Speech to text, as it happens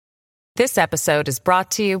This episode is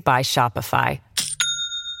brought to you by Shopify.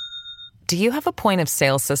 Do you have a point of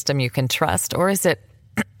sale system you can trust, or is it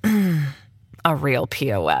a real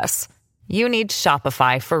POS? You need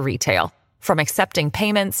Shopify for retail. From accepting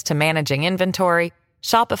payments to managing inventory,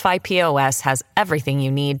 Shopify POS has everything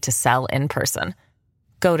you need to sell in person.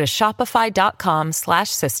 Go to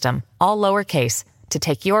shopify.com/system, all lowercase, to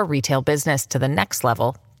take your retail business to the next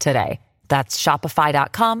level today. That's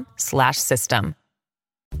shopify.com/system.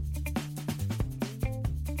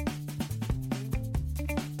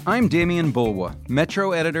 I'm Damian Bulwa,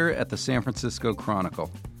 Metro editor at the San Francisco Chronicle.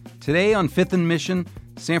 Today on Fifth and Mission,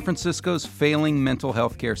 San Francisco's failing mental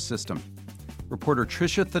health care system. Reporter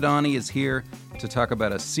Trisha Thadani is here to talk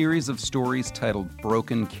about a series of stories titled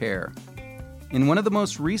Broken Care. In one of the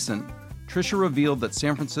most recent, Trisha revealed that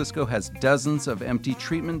San Francisco has dozens of empty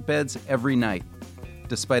treatment beds every night,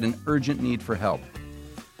 despite an urgent need for help.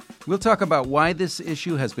 We'll talk about why this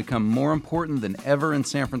issue has become more important than ever in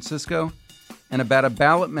San Francisco, and about a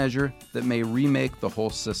ballot measure that may remake the whole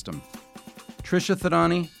system. Trisha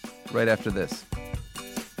Thadani, right after this.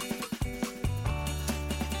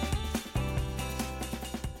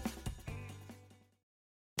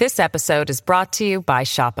 This episode is brought to you by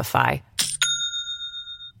Shopify.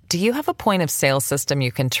 Do you have a point of sale system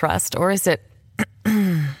you can trust, or is it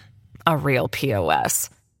a real POS?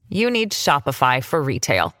 You need Shopify for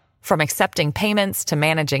retail. From accepting payments to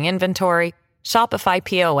managing inventory, Shopify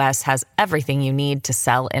POS has everything you need to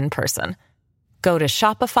sell in person. Go to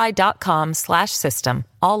shopify.com/system,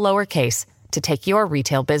 all lowercase, to take your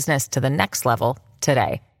retail business to the next level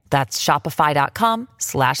today. That's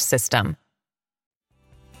shopify.com/system.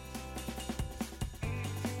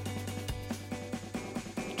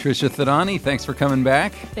 Trisha Thadani, thanks for coming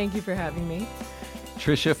back. Thank you for having me.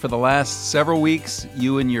 Trisha, for the last several weeks,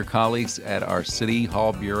 you and your colleagues at our City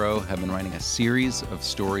Hall Bureau have been writing a series of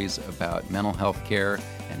stories about mental health care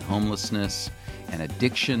and homelessness and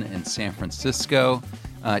addiction in San Francisco.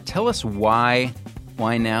 Tell us why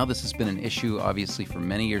now? This has been an issue, obviously, for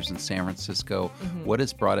many years in San Francisco. Mm-hmm. What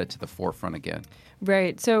has brought it to the forefront again?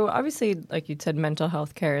 Right. So obviously, like you said, mental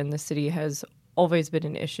health care in the city has always been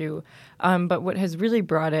an issue. But what has really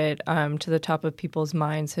brought it to the top of people's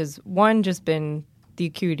minds has, one, just been the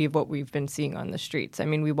acuity of what we've been seeing on the streets. I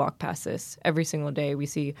mean, we walk past this every single day. We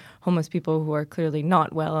see homeless people who are clearly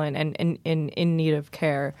not well and in need of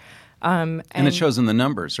care. And it shows in the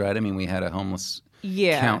numbers, right? I mean, we had a homeless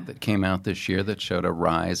count that came out this year that showed a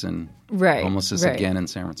rise in homelessness again in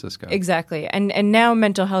San Francisco. Exactly. And now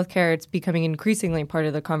mental health care, it's becoming increasingly part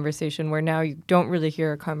of the conversation, where now you don't really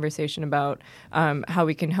hear a conversation about how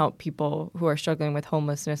we can help people who are struggling with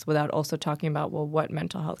homelessness without also talking about, well, what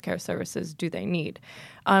mental health care services do they need?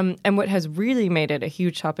 And what has really made it a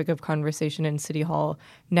huge topic of conversation in City Hall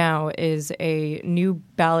now is a new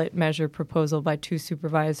ballot measure proposal by two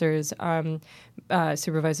supervisors,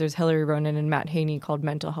 Supervisors Hillary Ronen and Matt Haney, called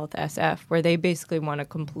Mental Health SF, where they basically want to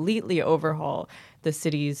completely overhaul the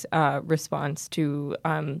city's response to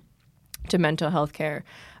mental health care.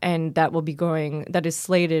 And that is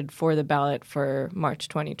slated for the ballot for March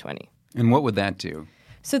 2020. And what would that do?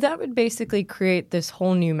 So that would basically create this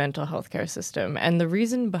whole new mental health care system. And the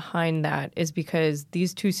reason behind that is because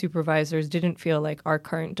these two supervisors didn't feel like our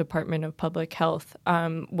current Department of Public Health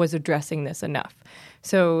was addressing this enough.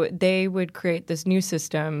 So they would create this new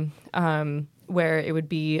system where it would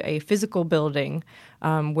be a physical building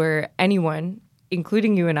where anyone,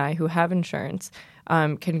 including you and I who have insurance,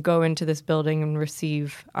 can go into this building and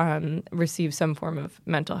receive some form of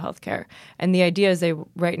mental health care. And the idea is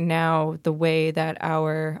right now, the way that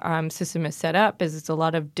our system is set up is it's a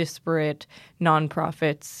lot of disparate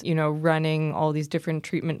nonprofits, running all these different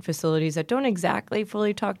treatment facilities that don't exactly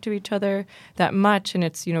fully talk to each other that much. And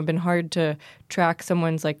it's, been hard to track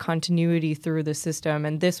someone's continuity through the system.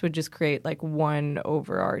 And this would just create one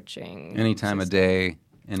overarching any time of day.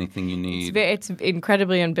 Anything you need. It's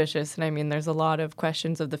incredibly ambitious, and I mean, there's a lot of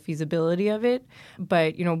questions of the feasibility of it.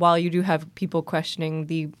 But while you do have people questioning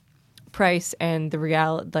the price and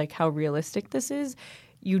the how realistic this is,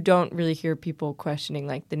 you don't really hear people questioning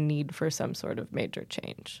the need for some sort of major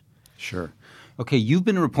change. Sure. Okay, you've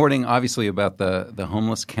been reporting, obviously, about the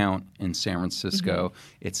homeless count in San Francisco.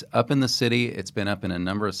 Mm-hmm. It's up in the city. It's been up in a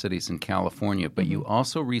number of cities in California. But you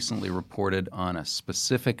also recently reported on a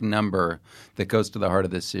specific number that goes to the heart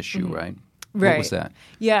of this issue, right? Right. What was that?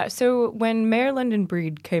 Yeah. So when Mayor London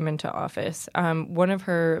Breed came into office, one of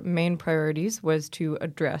her main priorities was to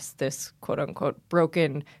address this quote-unquote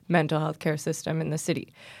broken mental health care system in the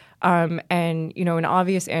city. And, an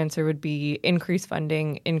obvious answer would be increase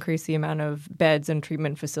funding, increase the amount of beds and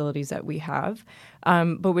treatment facilities that we have.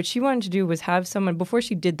 But what she wanted to do was have someone, before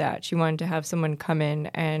she did that, she wanted to have someone come in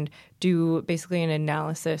and do basically an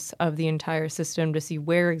analysis of the entire system to see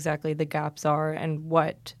where exactly the gaps are and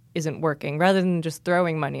what isn't working. Rather than just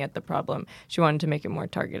throwing money at the problem, she wanted to make it more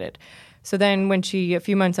targeted. So then when a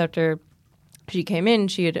few months after she came in,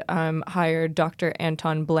 she had hired Dr.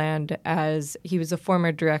 Anton Bland as he was a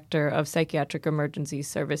former director of psychiatric emergency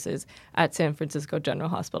services at San Francisco General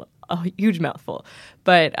Hospital. A huge mouthful.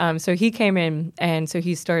 But so he came in, and so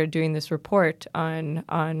he started doing this report on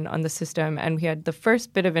the system, and we had the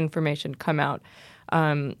first bit of information come out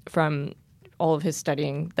from all of his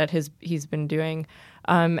studying that he's been doing.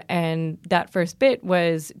 And that first bit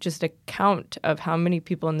was just a count of how many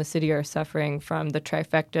people in the city are suffering from the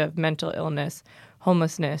trifecta of mental illness,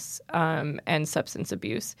 homelessness, and substance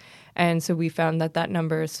abuse. And so we found that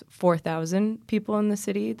number is 4,000 people in the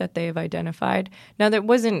city that they have identified. Now, that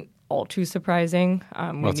wasn't all too surprising.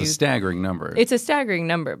 It's a staggering number. It's a staggering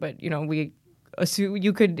number, but, we assume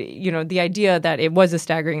you could, the idea that it was a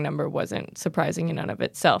staggering number wasn't surprising in and of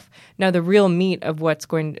itself. Now, the real meat of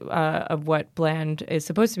what Bland is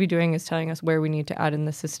supposed to be doing is telling us where we need to add in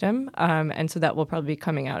the system, and so that will probably be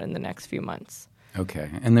coming out in the next few months. Okay.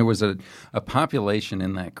 And there was a population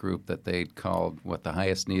in that group that they called, the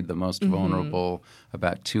highest need, the most vulnerable,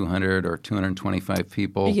 about 200 or 225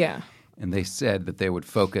 people. Yeah. And they said that they would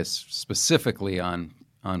focus specifically on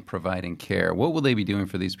providing care. What will they be doing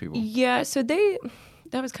for these people? Yeah, so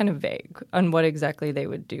that was kind of vague on what exactly they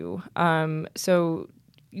would do. So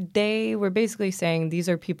they were basically saying these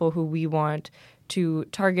are people who we want to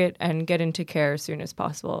target and get into care as soon as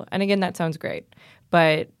possible. And again, that sounds great.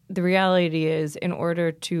 But the reality is, in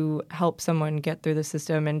order to help someone get through the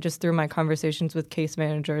system, and just through my conversations with case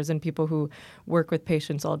managers and people who work with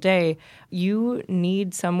patients all day, you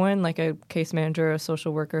need someone like a case manager or a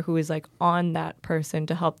social worker who is on that person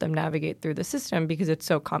to help them navigate through the system, because it's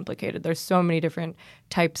so complicated. There's so many different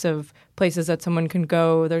types of places that someone can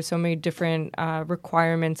go. There's so many different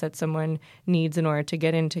requirements that someone needs in order to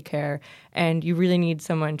get into care. And you really need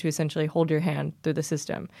someone to essentially hold your hand through the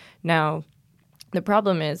system. Now, the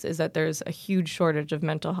problem is that there's a huge shortage of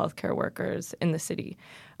mental health care workers in the city.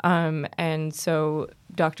 And so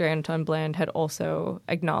Dr. Anton Bland had also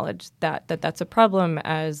acknowledged that's a problem,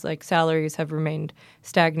 as salaries have remained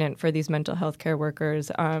stagnant for these mental health care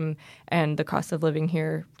workers, and the cost of living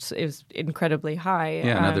here is incredibly high.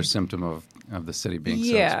 Yeah, another symptom of the city being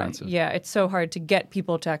so expensive. Yeah, it's so hard to get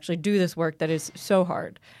people to actually do this work that is so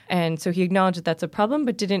hard. And so he acknowledged that's a problem,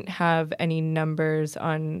 but didn't have any numbers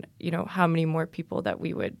on, how many more people that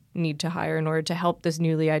we would need to hire in order to help this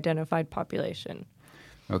newly identified population.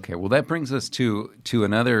 Okay, well, that brings us to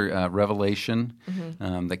another revelation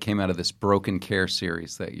that came out of this Broken Care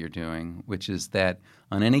series that you're doing, which is that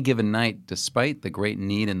on any given night, despite the great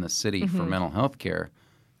need in the city for mental health care,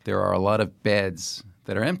 there are a lot of beds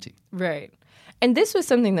that are empty. Right. And this was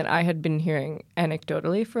something that I had been hearing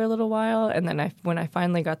anecdotally for a little while. And then when I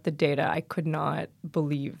finally got the data, I could not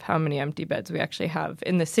believe how many empty beds we actually have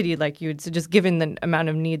in the city, so just given the amount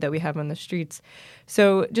of need that we have on the streets.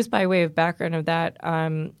 So just by way of background of that,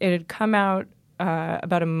 it had come out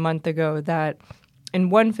about a month ago that in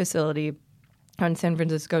one facility on San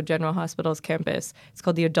Francisco General Hospital's campus, it's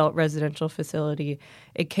called the Adult Residential Facility,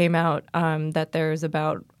 it came out that there's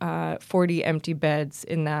about 40 empty beds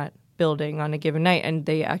in that building on a given night, and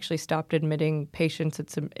they actually stopped admitting patients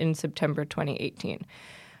in September 2018.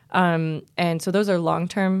 And so those are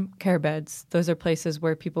long-term care beds. Those are places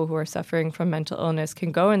where people who are suffering from mental illness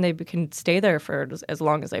can go, and they can stay there for as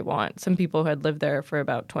long as they want. Some people had lived there for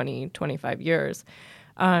about 20, 25 years.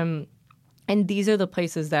 And these are the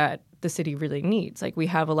places that the city really needs. We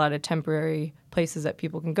have a lot of temporary places that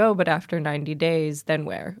people can go, but after 90 days, then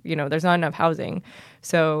where? There's not enough housing.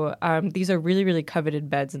 So these are really, really coveted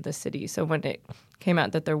beds in the city. So when it came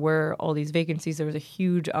out that there were all these vacancies, there was a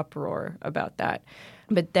huge uproar about that.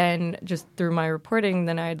 But then just through my reporting,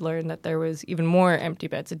 then I had learned that there was even more empty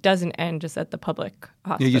beds. It doesn't end just at the public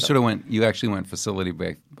hospital. Yeah, you actually went facility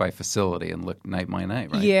by facility and looked night by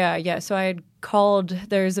night, right? Yeah. So I had called,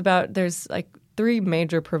 there's 3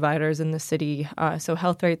 major providers in the city, so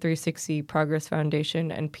Health Right 360, Progress Foundation,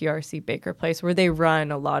 and PRC Baker Place, where they run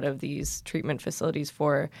a lot of these treatment facilities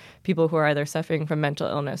for people who are either suffering from mental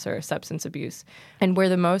illness or substance abuse. And where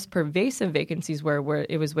the most pervasive vacancies were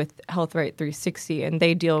it was with Health Right 360, and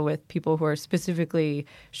they deal with people who are specifically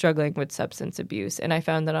struggling with substance abuse. And I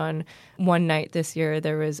found that on one night this year,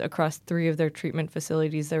 there was, across 3 of their treatment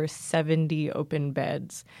facilities, there were 70 open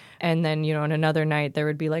beds. And then, on another night, there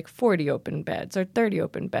would be 40 open beds. beds or 30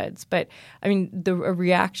 open beds. But I mean, a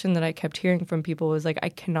reaction that I kept hearing from people was like, I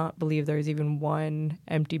cannot believe there's even one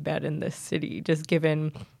empty bed in this city, just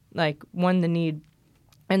given like the need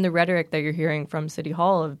and the rhetoric that you're hearing from City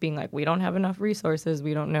Hall of being like, we don't have enough resources,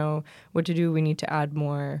 we don't know what to do, we need to add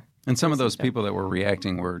more. And some of those people that were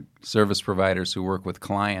reacting were service providers who work with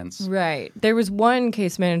clients. Right. There was one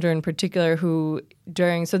case manager in particular who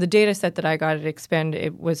so the data set that I got at Expend,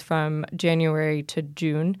 it was from January to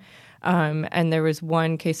June. And there was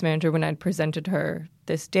one case manager, when I'd presented her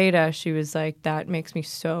this data, she was like, that makes me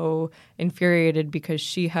so infuriated because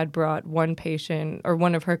she had brought one patient or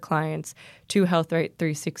one of her clients to HealthRight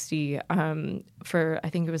 360 for, I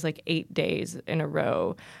think it was like 8 days in a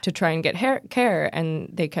row to try and get care.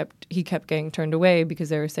 And he kept getting turned away because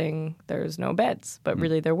they were saying there was no beds, but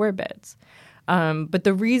really there were beds. But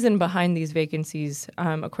the reason behind these vacancies,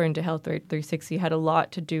 according to HealthRight 360, had a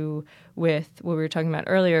lot to do with what we were talking about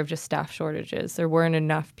earlier of just staff shortages. There weren't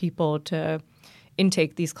enough people to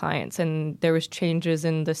intake these clients, and there was changes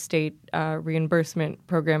in the state reimbursement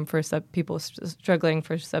program for people struggling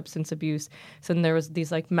for substance abuse. So then there was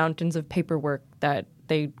these like mountains of paperwork that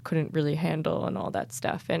they couldn't really handle and all that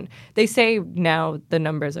stuff. And they say now the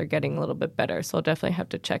numbers are getting a little bit better, so I'll definitely have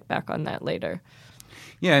to check back on that later.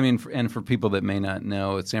 Yeah, I mean, and for people that may not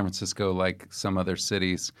know, San Francisco, like some other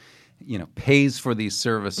cities, pays for these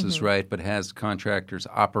services, right, but has contractors,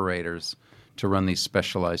 operators to run these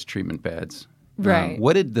specialized treatment beds. Right.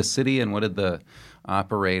 What did the city and what did the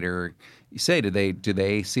operator say? Do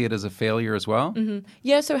they see it as a failure as well? Mm-hmm.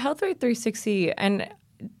 Yeah, so HealthRight 360, and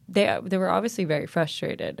they were obviously very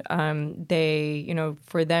frustrated.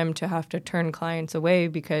 For them to have to turn clients away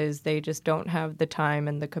because they just don't have the time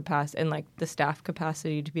and the capacity and like the staff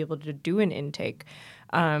capacity to be able to do an intake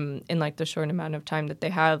in like the short amount of time that they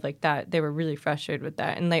have, like that, they were really frustrated with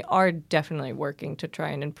that, and they are definitely working to try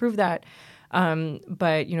and improve that.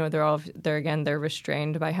 But they're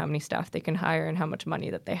restrained by how many staff they can hire and how much money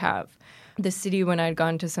that they have. The city, when I'd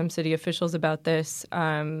gone to some city officials about this,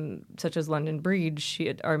 such as London Breed,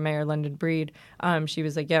 our mayor London Breed, she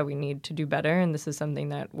was like, yeah, we need to do better, and this is something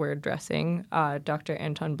that we're addressing. Dr.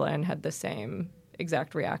 Anton Bland had the same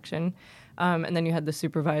exact reaction. And then you had the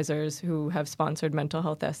supervisors who have sponsored Mental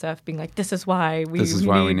Health SF being like, this is why we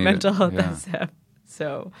need Mental Health SF.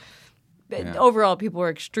 So overall, people were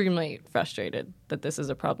extremely frustrated that this is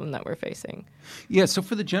a problem that we're facing. Yeah, so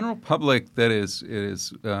for the general public that is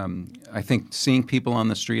I think, seeing people on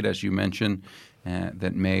the street, as you mentioned,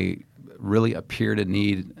 that may really appear to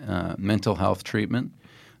need mental health treatment,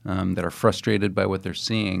 that are frustrated by what they're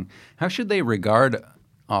seeing, how should they regard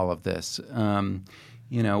all of this?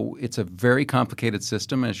 It's a very complicated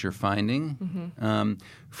system, as you're finding. Mm-hmm.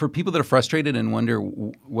 For people that are frustrated and wonder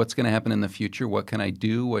what's going to happen in the future, what can I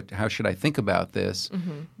do? How should I think about this?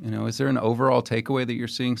 Mm-hmm. Is there an overall takeaway that you're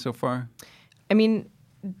seeing so far? I mean,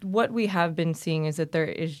 what we have been seeing is that there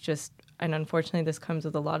is just, and unfortunately this comes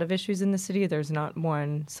with a lot of issues in the city, there's not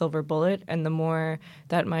one silver bullet. And the more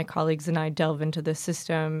that my colleagues and I delve into the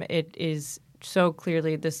system, it is so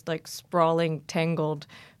clearly this like sprawling, tangled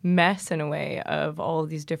mess in a way of all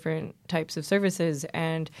these different types of services,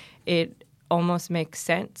 and it almost makes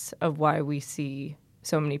sense of why we see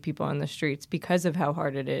so many people on the streets because of how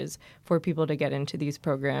hard it is for people to get into these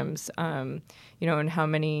programs, and how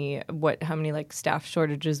many like staff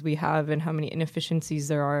shortages we have and how many inefficiencies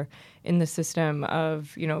there are in the system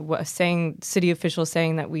of, city officials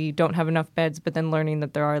saying that we don't have enough beds, but then learning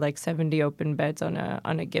that there are like 70 open beds on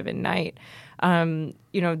a given night.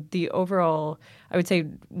 The overall, I would say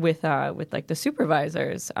with like the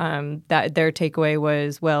supervisors, that their takeaway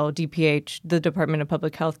was, well, DPH, the Department of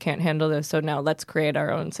Public Health, can't handle this, so now let's create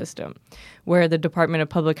our own system. Where the Department of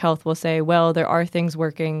Public Health will say, well, there are things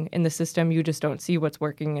working in the system, you just don't see what's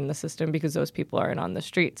working in the system because those people aren't on the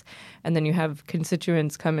streets. And then you have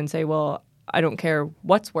constituents come and say, well, I don't care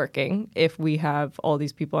what's working. If we have all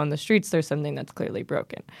these people on the streets, there's something that's clearly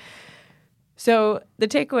broken. So the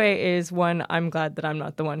takeaway is, one, I'm glad that I'm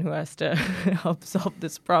not the one who has to help solve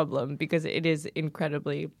this problem because it is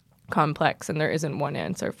incredibly complex and there isn't one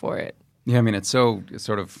answer for it. Yeah, I mean, it's so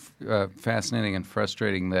sort of fascinating and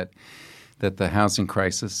frustrating that the housing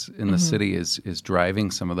crisis in the city is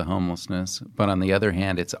driving some of the homelessness. But on the other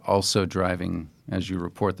hand, it's also driving, as you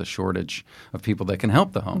report, the shortage of people that can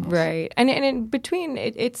help the homeless. Right. And in between,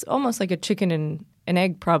 it's almost like a chicken and an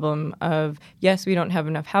egg problem of, yes, we don't have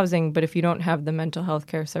enough housing, but if you don't have the mental health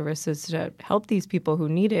care services to help these people who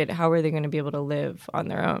need it, how are they going to be able to live on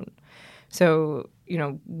their own? So,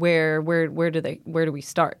 where do we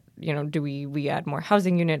start? do we add more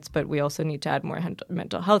housing units, but we also need to add more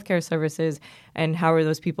mental health care services? And how are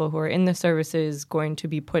those people who are in the services going to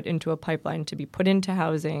be put into a pipeline to be put into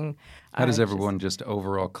housing? How does everyone just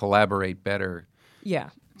overall collaborate better? Yeah.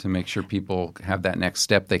 To make sure people have that next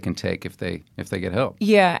step they can take if they get help.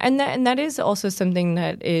 Yeah, and that is also something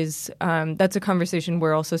that is that's a conversation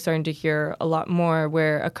we're also starting to hear a lot more.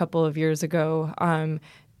 Where a couple of years ago,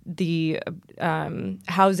 the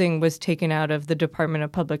housing was taken out of the Department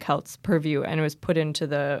of Public Health's purview and it was put into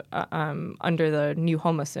the under the new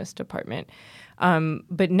homelessness department.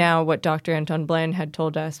 But now what Dr. Anton Bland had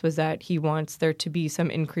told us was that he wants there to be some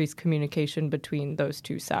increased communication between those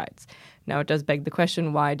two sides. Now, it does beg the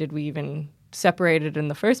question, why did we even separate it in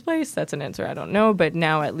the first place? That's an answer I don't know. But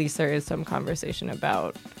now at least there is some conversation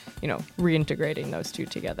about, reintegrating those two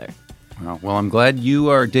together. Well, I'm glad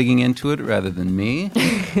you are digging into it rather than me.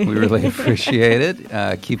 We really appreciate it.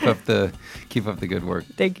 Keep up the good work.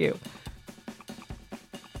 Thank you.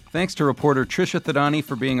 Thanks to reporter Trisha Thadani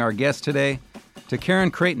for being our guest today, to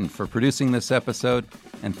Karen Creighton for producing this episode,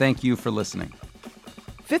 and thank you for listening.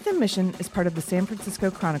 Fifth and Mission is part of the San Francisco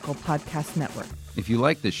Chronicle podcast network. If you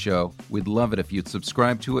like this show, we'd love it if you'd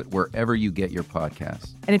subscribe to it wherever you get your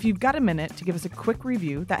podcasts. And if you've got a minute to give us a quick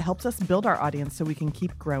review, that helps us build our audience so we can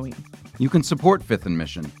keep growing. You can support Fifth and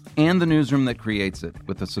Mission and the newsroom that creates it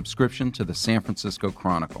with a subscription to the San Francisco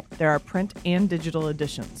Chronicle. There are print and digital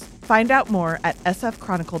editions. Find out more at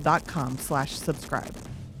sfchronicle.com/subscribe.